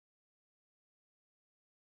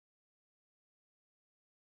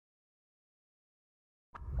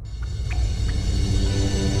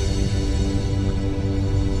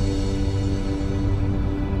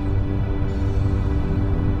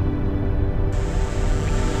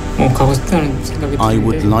I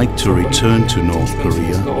would like to return to North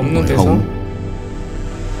Korea, my home,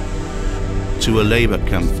 to a labor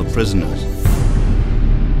camp for prisoners.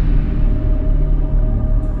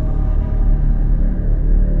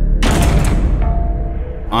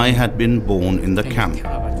 I had been born in the camp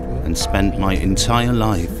and spent my entire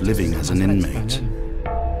life living as an inmate.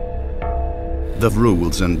 The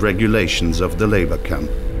rules and regulations of the labor camp.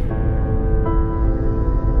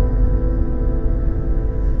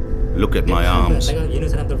 Look at my arms.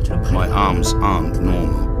 My arms aren't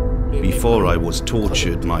normal. Before I was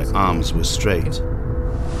tortured, my arms were straight.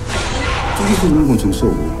 뛰기 싫으면 권총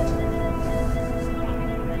쏘고,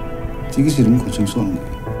 뛰기 싫으면 권총 쏘는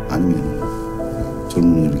거예요. 아니면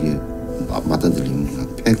젊은 이렇게 맞아들이면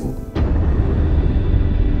그냥 패고.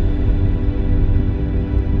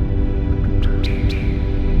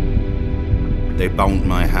 They bound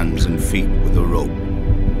my hands and feet with a rope.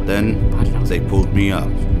 Then they pulled me up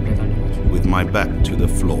with my back to the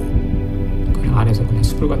floor.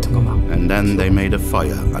 And then they made a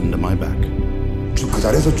fire under my back. 그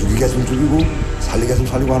자리에서 죽이게 했으면 죽이고 살리게 했으면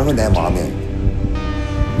살리고 하는 건 내 마음에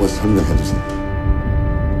뭐 설명해 주세요.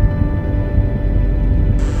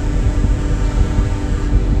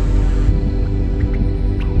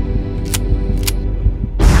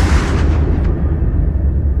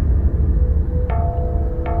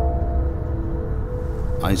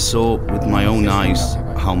 I saw with my own eyes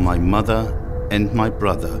how my mother and my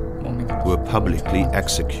brother were publicly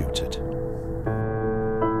executed.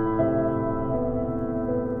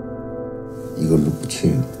 이걸로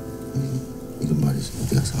끝이에요. 이런 말이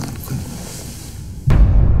어디 가서 안 할 거예요.